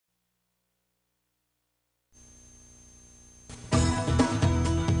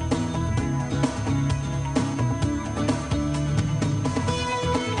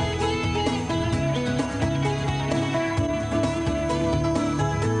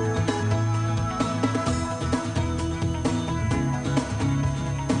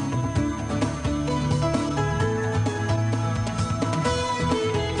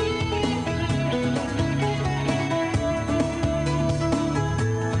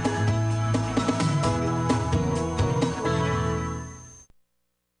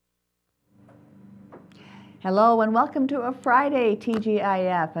Hello and welcome to a Friday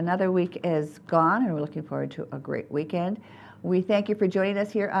TGIF. Another week is gone and we're looking forward to a great weekend. We thank you for joining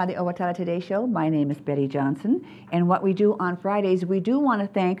us here on the Owatonna Today Show. My name is Betty Johnspn, and what we do on Fridays, we do want to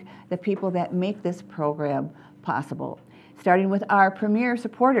thank the people that make this program possible. Starting with our premier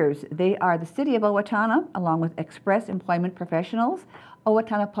supporters, they are the City of Owatonna, along with Express Employment Professionals,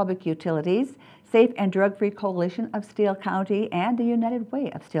 Owatonna Public Utilities, Safe and Drug-Free Coalition of Steele County, and the United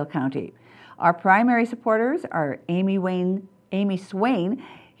Way of Steele County. Our primary supporters are Amy Swain,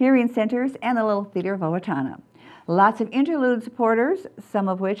 Hearing Centers, and the Little Theater of Owatonna. Lots of interlude supporters, some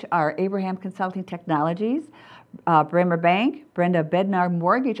of which are Abraham Consulting Technologies, Bremer Bank, Brenda Bednar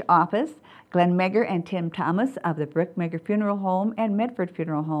Mortgage Office, Glenn Megger and Tim Thomas of the Brick Megger Funeral Home and Medford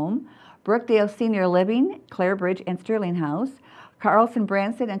Funeral Home, Brookdale Senior Living, Clare Bridge and Sterling House, Carlson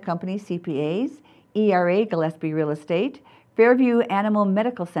Branson and Company CPAs, ERA Gillespie Real Estate, Fairview Animal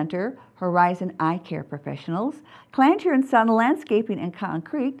Medical Center, Horizon Eye Care Professionals, Clancher & Son Landscaping and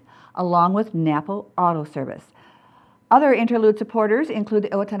Concrete, along with Napa Auto Service. Other interlude supporters include the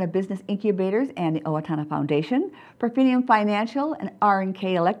Owatonna Business Incubators and the Owatonna Foundation, Perfinium Financial and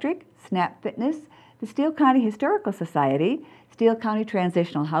R&K Electric, Snap Fitness, the Steele County Historical Society, Steele County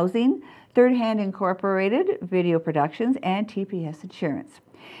Transitional Housing, Third Hand Incorporated, Video Productions, and TPS Insurance.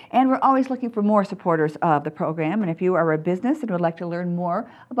 And we're always looking for more supporters of the program. And if you are a business and would like to learn more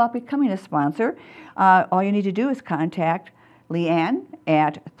about becoming a sponsor, all you need to do is contact Leanne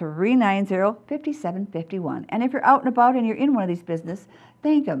at 390-5751. And if you're out and about and you're in one of these businesses,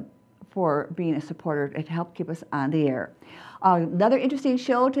 thank them for being a supporter to help keep us on the air. Another interesting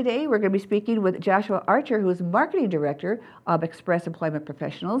show today, we're going to be speaking with Joshua Archer, who is Marketing Director of Express Employment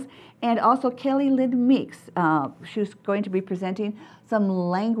Professionals, and also Kellynn Meeks. She's going to be presenting some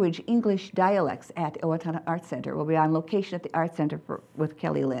language English dialects at the Owatonna Arts Center. We'll be on location at the Arts Center with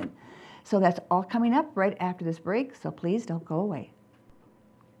Kellynn. So that's all coming up right after this break, so please don't go away.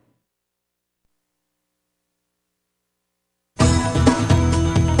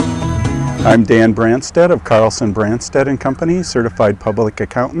 I'm Dan Branstead of Carlson Branstead & Company, Certified Public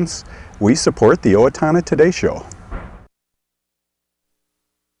Accountants. We support the Owatonna Today Show.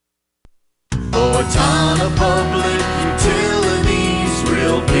 Owatonna Public Utilities,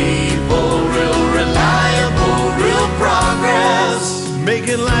 real people, real reliable, real progress.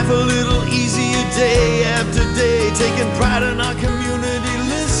 Making life a little easier day after day, taking pride in our community,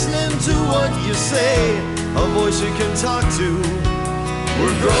 listening to what you say, a voice you can talk to.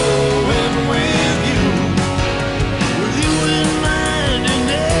 We're growing with you in mind in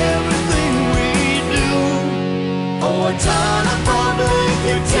everything we do. Owatonna Public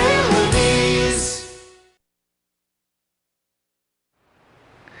Utilities.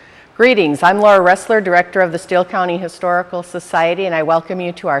 Greetings, I'm Laura Ressler, Director of the Steele County Historical Society, and I welcome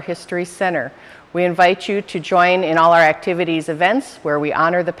you to our History Center. We invite you to join in all our activities, events, where we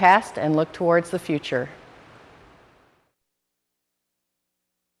honor the past and look towards the future.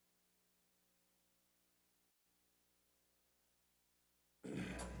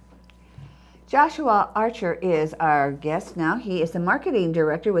 Joshua Archer is our guest now. He is the Marketing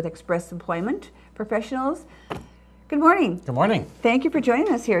Director with Express Employment Professionals. Good morning. Good morning. Thank you for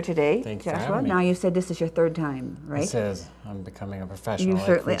joining us here today, Thanks Joshua. for having me. Now you said this is your third time, right? This is. I'm becoming a professional. You like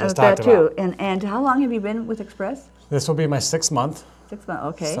certainly we just that talked too. about. And how long have you been with Express? This will be my 6th month. 6 months.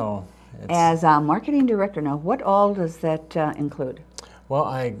 Okay. So it's, as a Marketing Director, now what all does that include?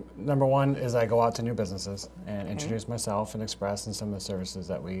 well, number one is I go out to new businesses and introduce myself and Express and some of the services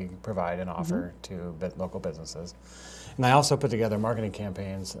that we provide and offer to local businesses. And I also put together marketing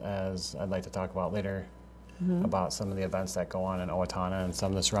campaigns, as I'd like to talk about later, about some of the events that go on in Owatonna and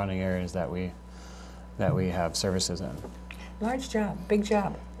some of the surrounding areas that we have services in. Large job, big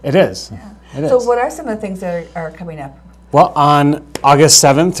job. It is. Yeah. It So is. what are some of the things that are coming up? Well, on August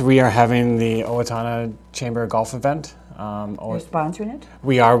 7th, we are having the Owatonna Chamber Golf event. You're sponsoring it?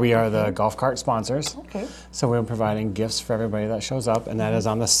 We are the golf cart sponsors. Okay. So we're providing gifts for everybody that shows up, and that is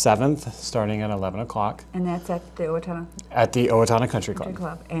on the 7th, starting at 11 o'clock. And that's at the Owatonna At the Owatonna Country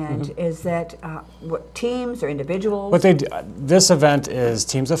Club. And is that what, teams or individuals? What they do, this event is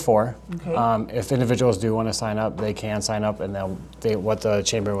teams of 4. Okay. If individuals do want to sign up, they can sign up, and what the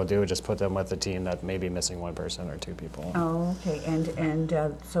chamber will do is just put them with the team that may be missing 1 person or 2 people. Oh, okay. And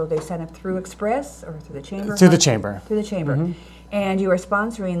so they sign up through Express or through the chamber? Through the chamber. Through the chamber. And you are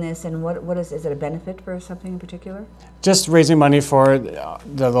sponsoring this, and what is it a benefit for something in particular? Just raising money for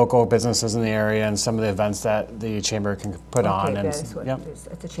the local businesses in the area and some of the events that the chamber can put on. Okay, And that's what it is.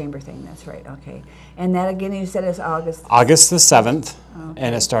 It's a chamber thing, that's right, okay. And that again, you said is August? August the 7th.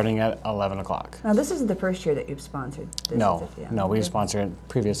 and it's starting at 11 o'clock. Now, this isn't the first year that you've sponsored this, No, is it? Yeah. no, we've Okay. sponsored it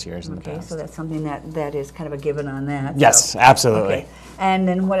previous years in the Okay, past. so that's something that is kind of a given on that. Yes, so. absolutely. Okay. And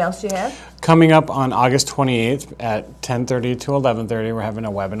then what else do you have? Coming up on August 28th at 10:30 to 11:30, we're having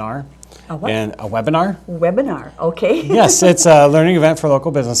a webinar. A what? And a webinar? Webinar, okay. Yes, it's a learning event for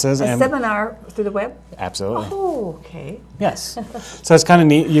local businesses. A and seminar through the web? Absolutely. Oh, okay. Yes. So it's kind of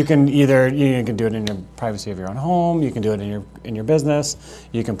neat. You can either you can do it in your privacy of your own home. You can do it in your business.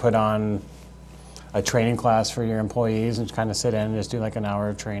 You can put on a training class for your employees and kind of sit in and just do like an hour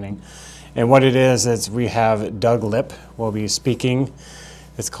of training. And what it is we have Doug Lip will be speaking.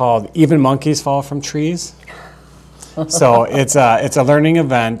 It's called "Even Monkeys Fall from Trees." So it's a learning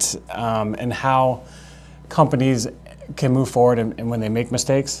event and how companies can move forward and when they make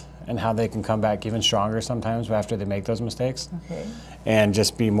mistakes and how they can come back even stronger sometimes after they make those mistakes. Okay. And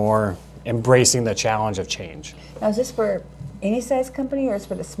just be more embracing the challenge of change. Now, is this for any size company or is it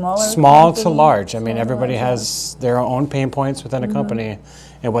for the smaller Small to company? large. I mean, Small to everybody large, has their own pain points within a company,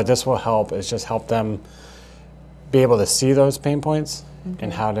 and what this will help is just help them be able to see those pain points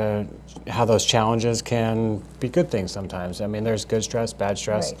and how those challenges can be good things sometimes. I mean, there's good stress, bad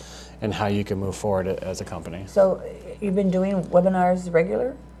stress, Right. and how you can move forward as a company. So you've been doing webinars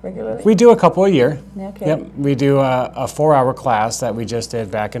regularly? We do a couple a year. Okay. Yep. We do a 4-hour class that we just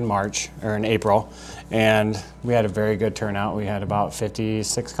did back in March or in April, and we had a very good turnout. We had about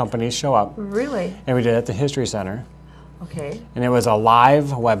 56 companies show up, Really? and we did it at the History Center, Okay. and it was a live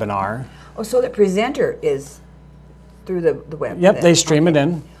webinar. Oh, so the presenter is through the web? Yep, then? they stream it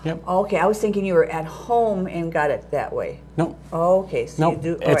in. Yep. Okay, I was thinking you were at home and got it that way. Nope. Okay, so Nope.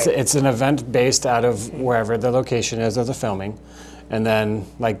 you do. all right. It's an event based out of wherever the location is of the filming, and then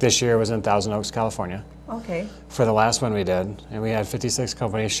like this year was in Thousand Oaks, California, Okay. for the last one we did, and we had 56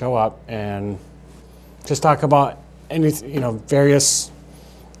 companies show up and just talk about various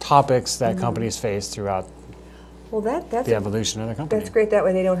topics that companies face throughout Well, that's the evolution of the company. that's great. That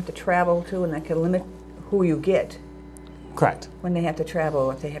way they don't have to travel too, and that can limit who you get Correct. when they have to travel.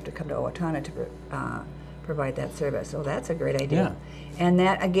 If they have to come to Owatonna to provide that service, so that's a great idea. And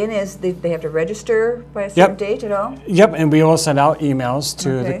that again is they have to register by a certain date at all. Yep, and we will send out emails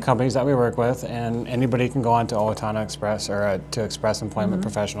to Okay. the companies that we work with, and anybody can go on to Owatonna Express or to Express Employment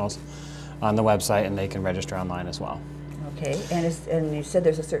Professionals on the website, and they can register online as well. Okay, and you said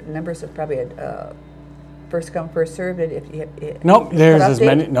there's a certain number, so it's probably a first come first served. If you have, Nope, there's cutoff as date?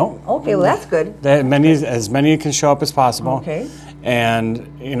 many. Nope. Okay, well that's good. As many can show up as possible. Okay.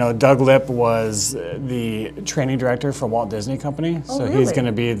 And Doug Lip was the training director for Walt Disney Company, Oh, so he's really? going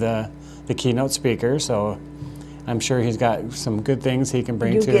to be the keynote speaker. So I'm sure he's got some good things he can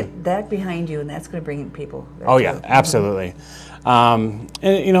bring You to. get that behind you, and that's going to bring people. there, Oh too. yeah, absolutely. And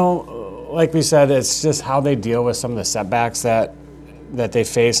like we said, it's just how they deal with some of the setbacks that they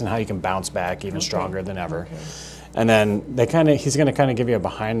face and how you can bounce back even stronger than ever. Okay. And then he's going to kind of give you a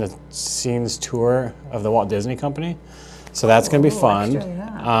behind the scenes tour of the Walt Disney Company. So that's going to be fun. extra,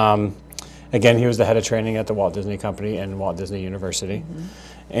 yeah. Again, he was the head of training at the Walt Disney Company and Walt Disney University.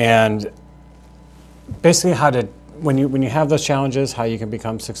 And basically when you have those challenges, how you can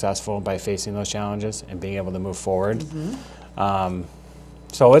become successful by facing those challenges and being able to move forward.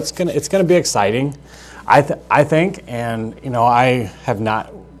 So it's gonna be exciting, I think, and I have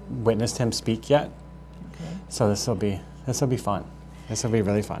not witnessed him speak yet. Okay. So this will be fun. This will be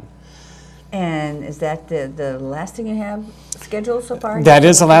really fun. And is that the last thing you have scheduled so far? That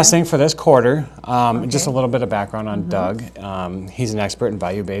is the last thing for this quarter. Just a Okay. little bit of background on Doug. He's an expert in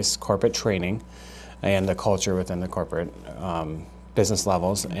value-based corporate training and the culture within the corporate business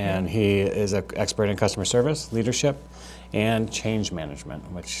levels, and he is an expert in customer service, leadership, and change management,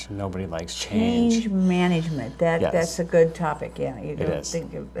 which nobody likes change. Change management. Yes. That's a good topic. Yeah, you don't is.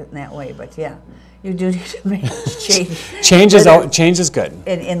 think of it in that way, but yeah, you do need to manage change. Change Whether- is good.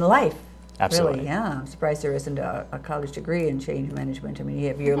 in life. Absolutely. Really, yeah. I'm surprised there isn't a college degree in change management. I mean, you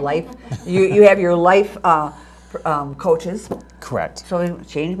have your life, you have your life coaches. Correct. So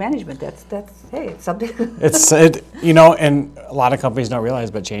change management. That's hey, it's something. And a lot of companies don't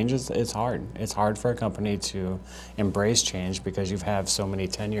realize, but change it's hard. It's hard for a company to embrace change because you have so many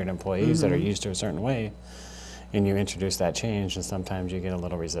tenured employees that are used to a certain way, and you introduce that change, and sometimes you get a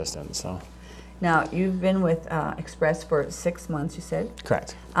little resistance. So. Now you've been with Express for 6 months. You said.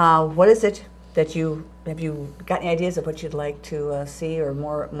 Correct. What is it that you got any ideas of what you'd like to see, or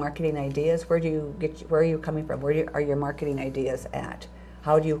more marketing ideas? Where are you coming from? Where are your marketing ideas at?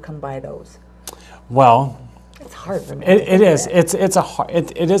 How do you come by those? Well, It's hard for me. it is.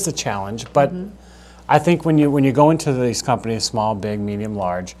 It is a challenge, but I think when you go into these companies, small, big, medium,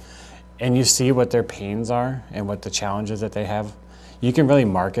 large, and you see what their pains are and what the challenges that they have, you can really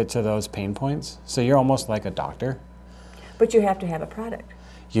market to those pain points. So you're almost like a doctor. But you have to have a product.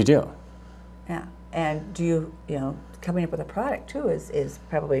 You do. Yeah. And do you, coming up with a product too is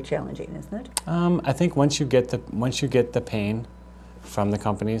probably challenging, isn't it? I think once you get the pain from the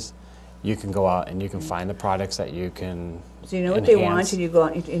companies, you can go out and you can find the products that you can. So you know what they want, and you go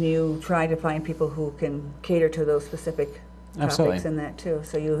out and you try to find people who can cater to those specific topics in that too.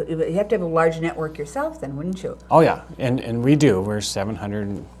 So you have to have a large network yourself, then, wouldn't you? Oh yeah, and we do. We're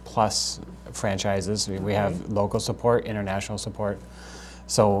 700 plus franchises. We have local support, international support.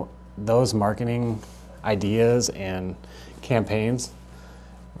 So those marketing ideas and campaigns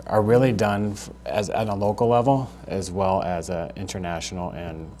are really done at a local level as well as an international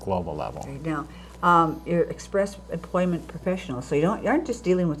and global level. Right. Now, you're express employment professionals, so you aren't just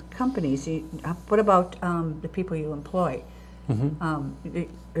dealing with companies. What about the people you employ?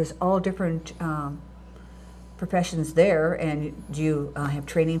 There's all different professions there, and do you have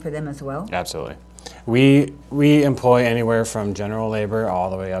training for them as well? Absolutely. We employ anywhere from general labor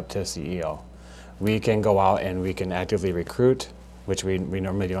all the way up to CEO. We can go out and we can actively recruit, which we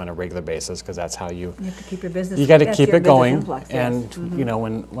normally do on a regular basis, because that's how you have to keep your business. You got to keep it going, influx, and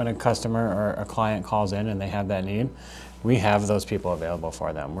yes. when a customer or a client calls in and they have that need, we have those people available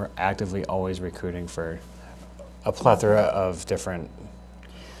for them. We're actively always recruiting for a plethora of different.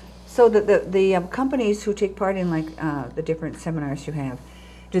 So the companies who take part in the different seminars you have,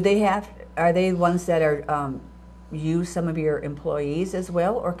 are they ones that are use some of your employees as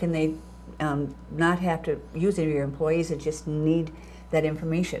well, or can they not have to use any of your employees and just need that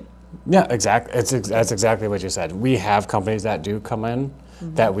information? Yeah, exactly. That's exactly what you said. We have companies that do come in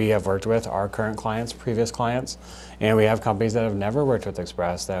that we have worked with, our current clients, previous clients, and we have companies that have never worked with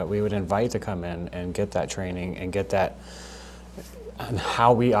Express that we would invite to come in and get that training and get that on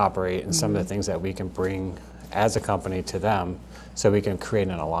how we operate and some of the things that we can bring as a company to them, so we can create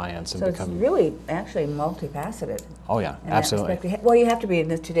an alliance and become. So it's really actually multifaceted. Oh yeah, absolutely. Well, you have to be in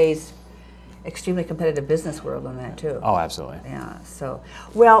today's extremely competitive business world on that too. Oh, absolutely. Yeah. So,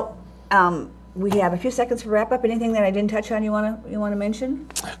 well, we have a few seconds to wrap up. Anything that I didn't touch on you want to mention?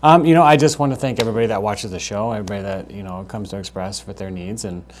 I just want to thank everybody that watches the show, everybody that comes to Express with their needs,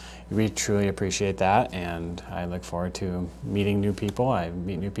 and we truly appreciate that. And I look forward to meeting new people. I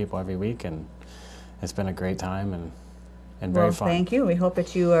meet new people every week, and it's been a great time and very fun. Well, thank you. We hope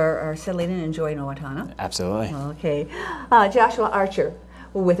that you are settling in and enjoying Owatonna. Absolutely. Okay. Joshua Archer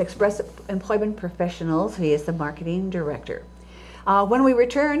with Express Employment Professionals. He is the marketing director. When we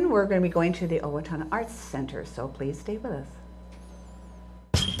return, we're going to be going to the Owatonna Arts Center, so please stay with us.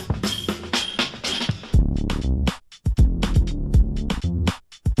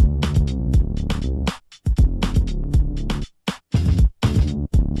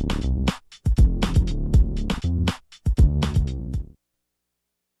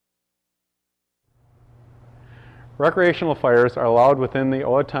 Recreational fires are allowed within the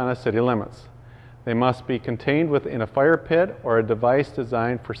Owatonna city limits. They must be contained within a fire pit or a device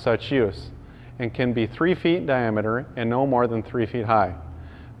designed for such use, and can be 3 feet in diameter and no more than 3 feet high.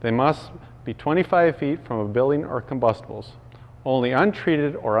 They must be 25 feet from a building or combustibles. Only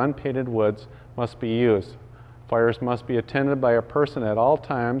untreated or unpainted woods must be used. Fires must be attended by a person at all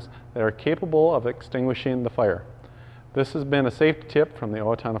times that are capable of extinguishing the fire. This has been a safety tip from the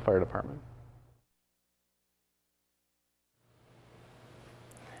Owatonna Fire Department.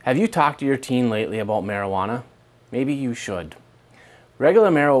 Have you talked to your teen lately about marijuana? Maybe you should.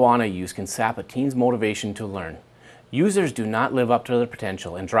 Regular marijuana use can sap a teen's motivation to learn. Users do not live up to their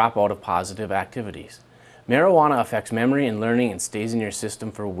potential and drop out of positive activities. Marijuana affects memory and learning and stays in your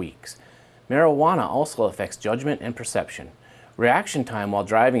system for weeks. Marijuana also affects judgment and perception. Reaction time while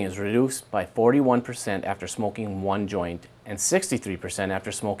driving is reduced by 41% after smoking 1 joint and 63%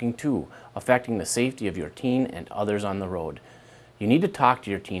 after smoking 2, affecting the safety of your teen and others on the road. You need to talk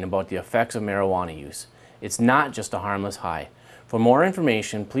to your teen about the effects of marijuana use. It's not just a harmless high. For more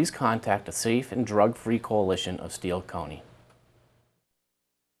information, please contact the Safe and Drug-Free Coalition of Steele County.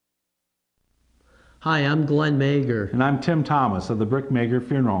 Hi, I'm Glenn Mager. And I'm Tim Thomas of the Brick Mager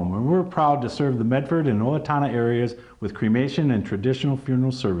Funeral Home, and we're proud to serve the Medford and Owatonna areas with cremation and traditional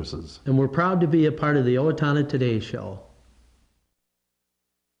funeral services. And we're proud to be a part of the Owatonna Today Show.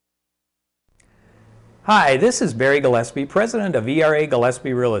 Hi, this is Barry Gillespie, president of ERA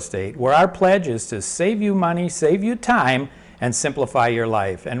Gillespie Real Estate, where our pledge is to save you money, save you time, and simplify your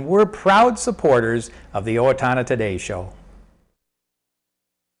life. And we're proud supporters of the Owatonna Today Show.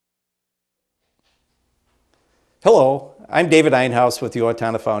 Hello, I'm David Einhaus with the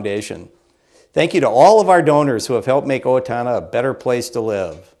Owatonna Foundation. Thank you to all of our donors who have helped make Owatonna a better place to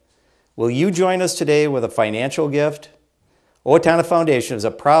live. Will you join us today with a financial gift? Owatonna Foundation is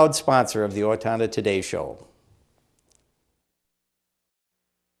a proud sponsor of the Owatonna Today Show.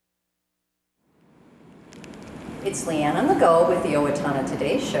 It's Leanne on the go with the Owatonna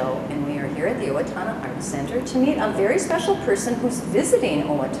Today Show, and we are here at the Owatonna Arts Center to meet a very special person who's visiting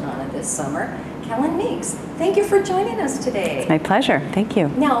Owatonna this summer, Kellynn Meeks. Thank you for joining us today. It's my pleasure. Thank you.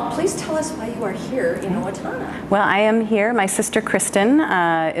 Now, please tell us why you are here in Owatonna. Well, I am here. My sister Kristen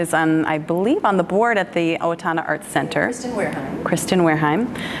is on, I believe, on the board at the Owatonna Arts Center. Kristen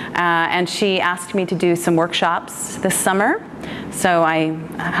Wehrheim. And she asked me to do some workshops this summer. So I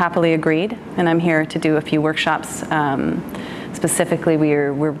happily agreed, and I'm here to do a few workshops. Specifically,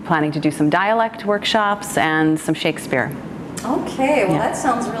 we're planning to do some dialect workshops and some Shakespeare. Okay, well that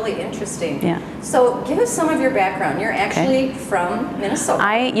sounds really interesting. Yeah. So give us some of your background. You're actually from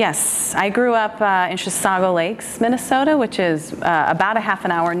Minnesota. Yes, I grew up in Chisago Lakes, Minnesota, which is about a half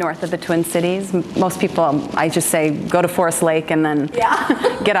an hour north of the Twin Cities. Most people, I just say, go to Forest Lake and then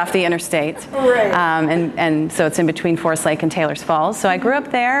get off the interstate. Right. And so it's in between Forest Lake and Taylor's Falls. So I grew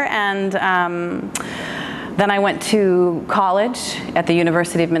up there, and then I went to college at the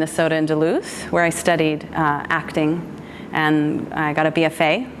University of Minnesota in Duluth, where I studied acting. And I got a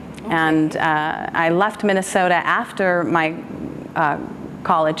BFA, and I left Minnesota after my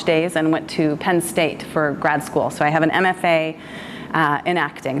college days and went to Penn State for grad school. So I have an MFA in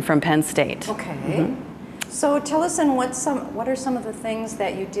acting from Penn State. Okay. Mm-hmm. So tell us, what are some of the things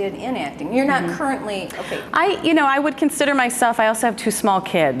that you did in acting? You're not currently, okay. I would consider myself, I also have 2 small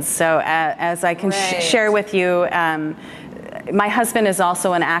kids, so as I can share with you, my husband is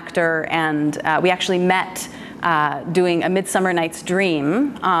also an actor, and we actually met doing A Midsummer Night's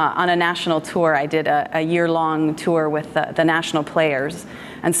Dream on a national tour. I did a year-long tour with the national players.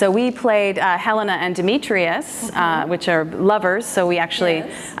 And so we played Helena and Demetrius, which are lovers. So we actually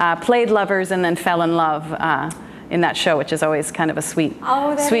played lovers and then fell in love in that show, which is always kind of a sweet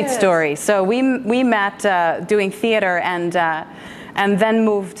story. So we met doing theater, and then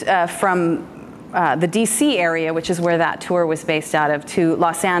moved from the DC area, which is where that tour was based out of, to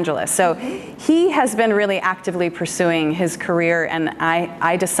Los Angeles. So he has been really actively pursuing his career, and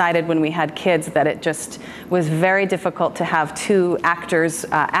I decided when we had kids that it just was very difficult to have 2 actors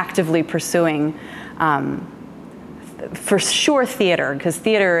actively pursuing for sure theater, because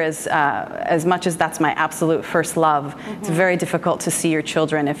theater is, as much as that's my absolute first love, it's very difficult to see your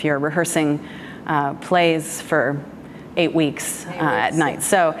children if you're rehearsing plays for 8 weeks at night.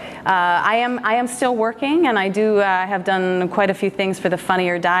 So I am still working, and I do have done quite a few things for the Funny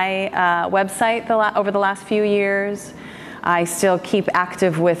or Die website over the last few years. I still keep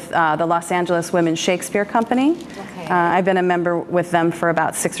active with the Los Angeles Women's Shakespeare Company. I've been a member with them for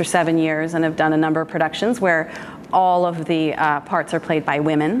about 6 or 7 years, and have done a number of productions where all of the parts are played by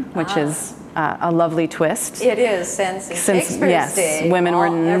women, which is a lovely twist. It is, since Shakespeare's day, women were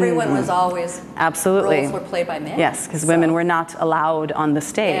everyone was always roles were played by men. Yes, because women were not allowed on the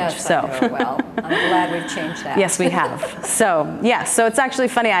stage. Yes, so I know. Well, I'm glad we've changed that. Yes, we have. So so it's actually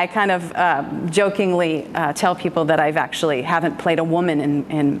funny. I kind of jokingly tell people that I've actually haven't played a woman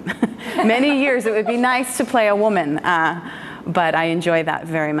in many years. It would be nice to play a woman, but I enjoy that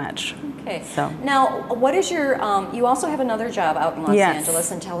very much. Okay. So now, what is your? You also have another job out in Los Angeles,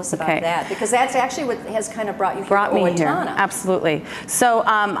 and tell us about that, because that's actually what has kind of brought you here to Owatonna. Absolutely. So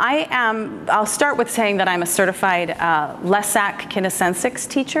I'll start with saying that I'm a certified Lesac Kinesensics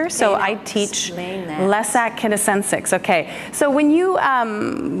teacher. So I teach Lesac Kinesensics. Okay. So when you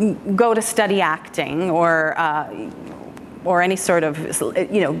go to study acting or any sort of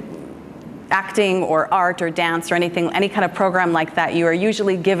acting or art or dance or anything, any kind of program like that, you are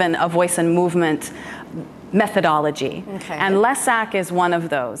usually given a voice and movement methodology. And Lesac is one of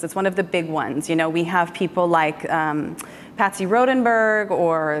those. It's one of the big ones. We have people like Patsy Rodenberg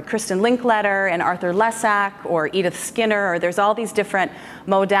or Kristen Linkletter and Arthur Lesac or Edith Skinner, or there's all these different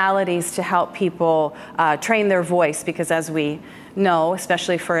modalities to help people train their voice, because as we know,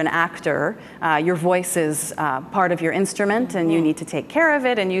 especially for an actor, your voice is part of your instrument, and you need to take care of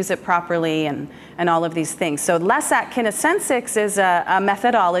it and use it properly, and all of these things. So Lesac Kinesensics is a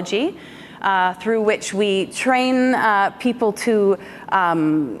methodology through which we train people to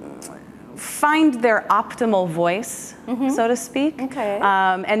find their optimal voice, so to speak,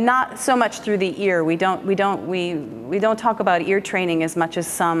 and not so much through the ear. We don't talk about ear training as much as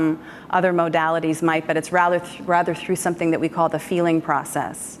some other modalities might, but it's rather through something that we call the feeling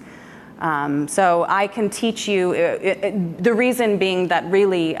process. So I can teach you. The reason being that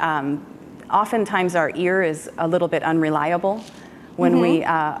really, oftentimes our ear is a little bit unreliable. when we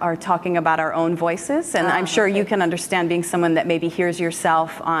are talking about our own voices. And I'm sure you can understand being someone that maybe hears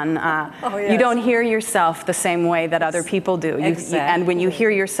yourself on, you don't hear yourself the same way that other people do. And when you hear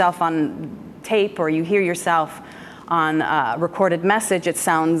yourself on tape or you hear yourself on a recorded message, it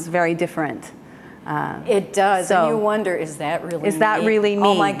sounds very different. It does, so and you wonder, is that really me?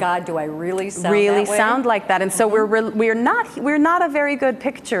 Oh my God, do I really sound really that way? sound like that? And so we're not a very good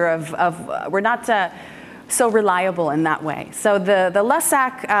picture of we're not so reliable in that way. So the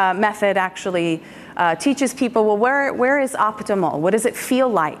LESAC method actually teaches people, well, where is optimal? What does it feel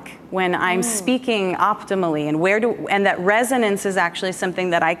like when I'm speaking optimally, and that resonance is actually something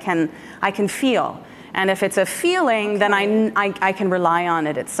that I can feel. And if it's a feeling, then I can rely on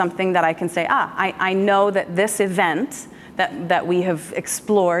it. It's something that I can say, I know that this event that we have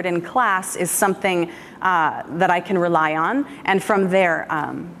explored in class is something that I can rely on. And from there,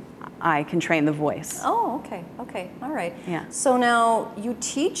 I can train the voice. Oh, okay, all right. Yeah. So now you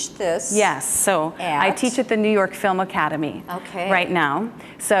teach this. Yes, so I teach at the New York Film Academy right now.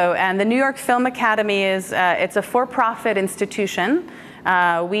 So, and the New York Film Academy is, it's a for-profit institution.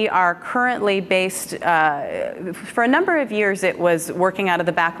 We are currently based, for a number of years it was working out of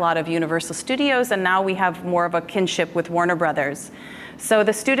the back lot of Universal Studios, and now we have more of a kinship with Warner Brothers. So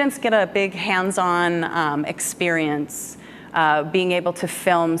the students get a big hands-on experience, being able to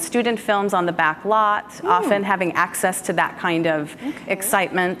film student films on the back lot, often having access to that kind of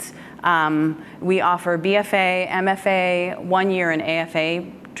excitement. We offer BFA, MFA, 1 year in AFA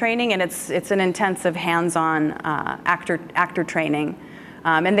training, and it's an intensive hands-on actor training.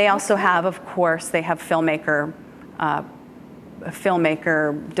 And they also have, of course, they have a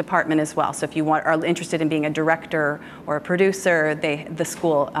filmmaker department as well. So if you are interested in being a director or a producer, the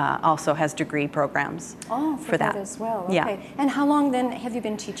school also has degree programs for that as well. Okay. Yeah. And how long then have you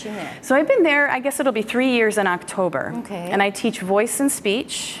been teaching there? So I've been there, I guess it'll be 3 years in October. Okay. And I teach voice and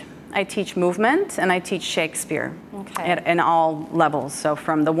speech, I teach movement, and I teach Shakespeare in all levels. So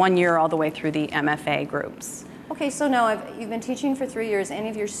from the 1 year all the way through the MFA groups. Okay, so now you've been teaching for 3 years. Any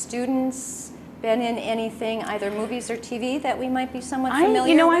of your students been in anything, either movies or TV, that we might be somewhat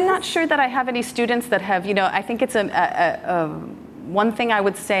familiar with? I'm not sure that I have any students that have, I think it's one thing I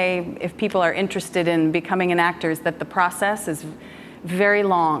would say if people are interested in becoming an actor is that the process is very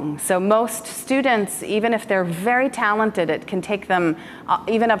long. So most students, even if they're very talented, it can take them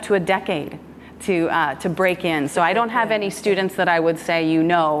even up to a decade to break in. So I don't have any students that I would say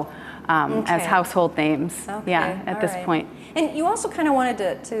as household names. At this point. And you also kind of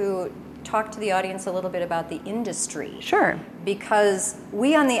wanted to talk to the audience a little bit about the industry. Sure. Because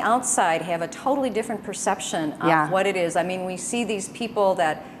we on the outside have a totally different perception of what it is. I mean, we see these people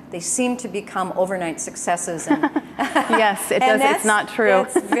that they seem to become overnight successes. And yes, it does. It's not true.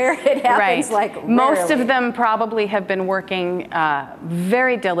 It happens like rarely. Most of them probably have been working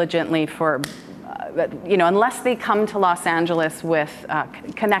very diligently for, unless they come to Los Angeles with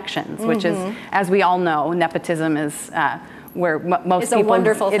connections, which is, as we all know, nepotism is where most it's people. A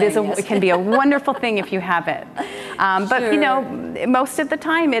wonderful thing, It can be a wonderful thing if you have it. But most of the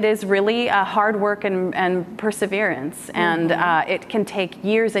time it is really hard work and perseverance, and it can take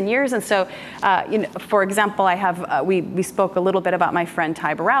years and years. And so, for example, I have we spoke a little bit about my friend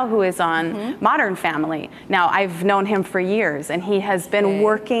Ty Burrell, who is on Modern Family. Now I've known him for years, and he has been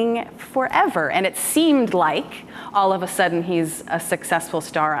working forever, and it seemed like all of a sudden he's a successful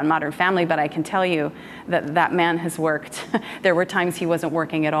star on Modern Family, but I can tell you that that man has worked. There were times he wasn't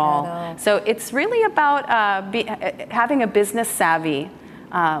working at all. So it's really about having a business savvy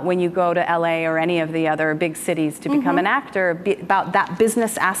when you go to LA or any of the other big cities to become an actor, about that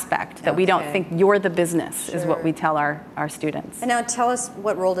business aspect, that we don't think you're the business, is what we tell our students. And now tell us,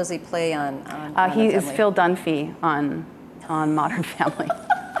 what role does he play on he is Phil Dunphy on Modern Family.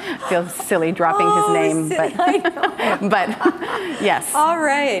 Feels silly dropping his name, but yes. All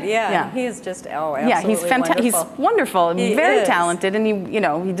right, he is just absolutely he's fantastic. He's wonderful, very is. talented, and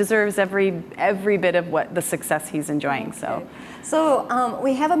he deserves every bit of what the success he's enjoying. So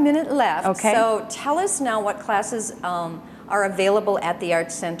we have a minute left. Okay. So tell us now what classes are available at the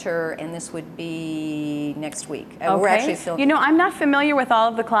Arts Center, and this would be next week. We're actually filming. I'm not familiar with all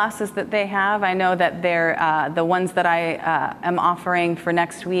of the classes that they have. I know that they're the ones that I am offering for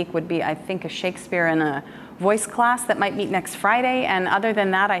next week would be, I think, a Shakespeare and a voice class that might meet next Friday. And other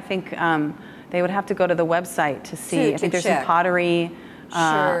than that, I think they would have to go to the website to see. I think there's some pottery.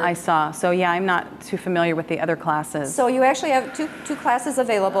 I saw. So I'm not too familiar with the other classes. So you actually have two classes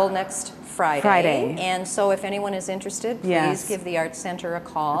available next Friday. And so if anyone is interested, please give the Arts Center a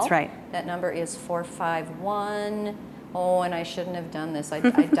call. That's right. That number is 451 Oh, and I shouldn't have done this. I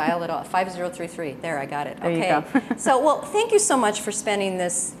dialed it off. 5033. There, I got it. There okay. you go. So, well, thank you so much for spending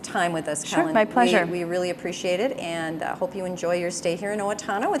this time with us, Sure, Kellynn. my pleasure. We really appreciate it, and hope you enjoy your stay here in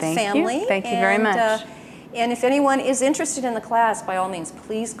Owatonna with Thank family. you. Thank you very much. And if anyone is interested in the class, by all means,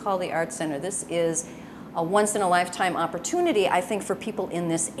 please call the Arts Center. This is a once-in-a-lifetime opportunity, I think, for people in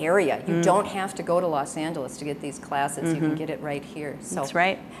this area. You don't have to go to Los Angeles to get these classes. You can get it right here. So That's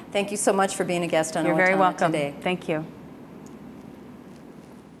right. Thank you so much for being a guest on You're Owatonna very welcome. today. Thank you.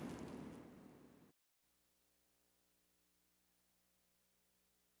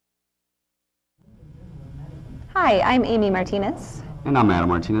 Hi, I'm Amy Martinez. And I'm Adam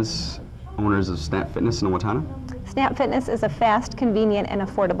Martinez, owners of Snap Fitness in Owatonna. Snap Fitness is a fast, convenient, and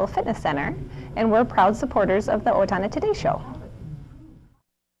affordable fitness center, and we're proud supporters of the Owatonna Today Show.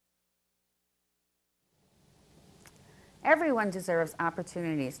 Everyone deserves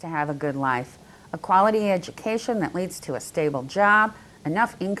opportunities to have a good life, a quality education that leads to a stable job,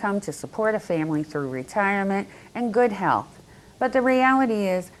 enough income to support a family through retirement, and good health. But the reality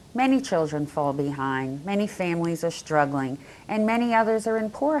is, many children fall behind, many families are struggling, and many others are in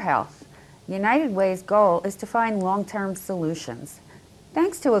poor health. United Way's goal is to find long-term solutions.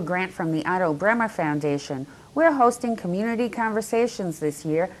 Thanks to a grant from the Otto Bremer Foundation, we're hosting community conversations this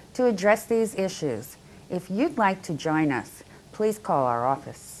year to address these issues. If you'd like to join us, please call our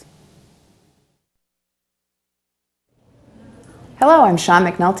office. Hello, I'm Sean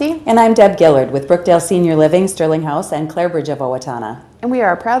McNulty. And I'm Deb Gillard with Brookdale Senior Living, Sterling House, and Clarebridge of Owatonna. And we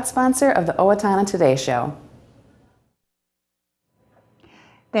are a proud sponsor of the Owatonna Today Show.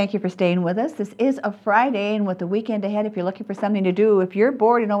 Thank you for staying with us. This is a Friday, and with the weekend ahead, if you're looking for something to do, if you're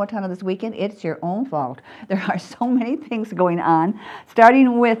bored in Owatonna this weekend, it's your own fault. There are so many things going on,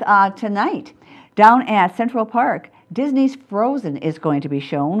 starting with tonight. Down at Central Park, Disney's Frozen is going to be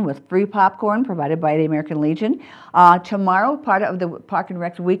shown with free popcorn provided by the American Legion. Tomorrow, part of the Park and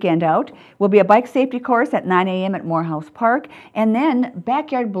Rec weekend out, will be a bike safety course at 9 a.m. at Morehouse Park, and then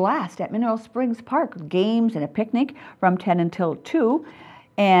Backyard Blast at Mineral Springs Park, games and a picnic from 10 until 2.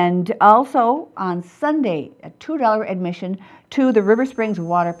 And also on Sunday, a $2 admission to the River Springs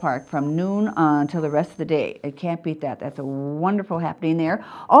Water Park from noon until the rest of the day. You can't beat that. That's a wonderful happening there.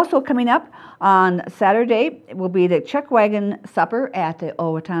 Also coming up on Saturday will be the Chuck Wagon Supper at the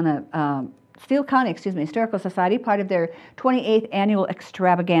Owatonna Steele County, Historical Society, part of their 28th annual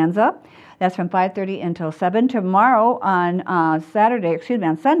extravaganza. That's from 5:30 until 7. Tomorrow on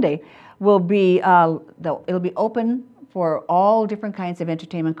Sunday will be it'll be open for all different kinds of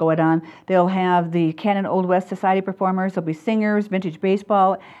entertainment going on. They'll have the Cannon Old West Society performers, there'll be singers, vintage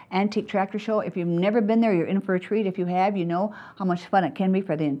baseball, antique tractor show. If you've never been there, you're in for a treat. If you have, you know how much fun it can be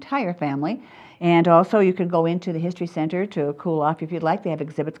for the entire family. And also you can go into the History Center to cool off if you'd like. They have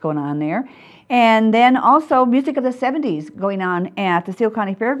exhibits going on there. And then also music of the 70s going on at the Steele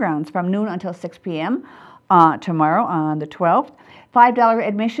County Fairgrounds from noon until 6 p.m. Tomorrow on the 12th. $5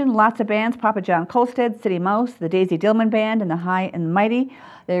 admission, lots of bands, Papa John Colstead, City Mouse, the Daisy Dillman Band, and the High and Mighty.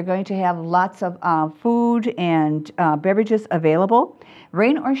 They're going to have lots of food and beverages available.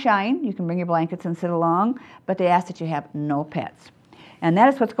 Rain or shine, you can bring your blankets and sit along, but they ask that you have no pets. And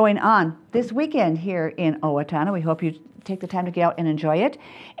that is what's going on this weekend here in Owatonna. We hope you take the time to get out and enjoy it.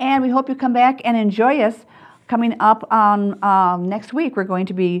 And we hope you come back and enjoy us coming up on next week. We're going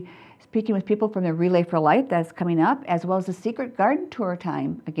to be speaking with people from the Relay for Life that's coming up, as well as the Secret Garden Tour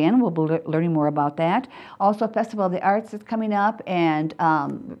time. Again, we'll be learning more about that. Also, Festival of the Arts is coming up, and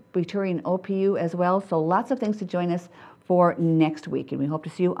we're touring OPU as well. So lots of things to join us for next week, and we hope to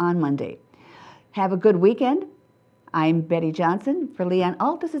see you on Monday. Have a good weekend. I'm Betty Johnspn. For Leanne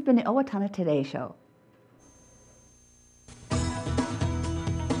Alt, this has been the Owatonna Today Show.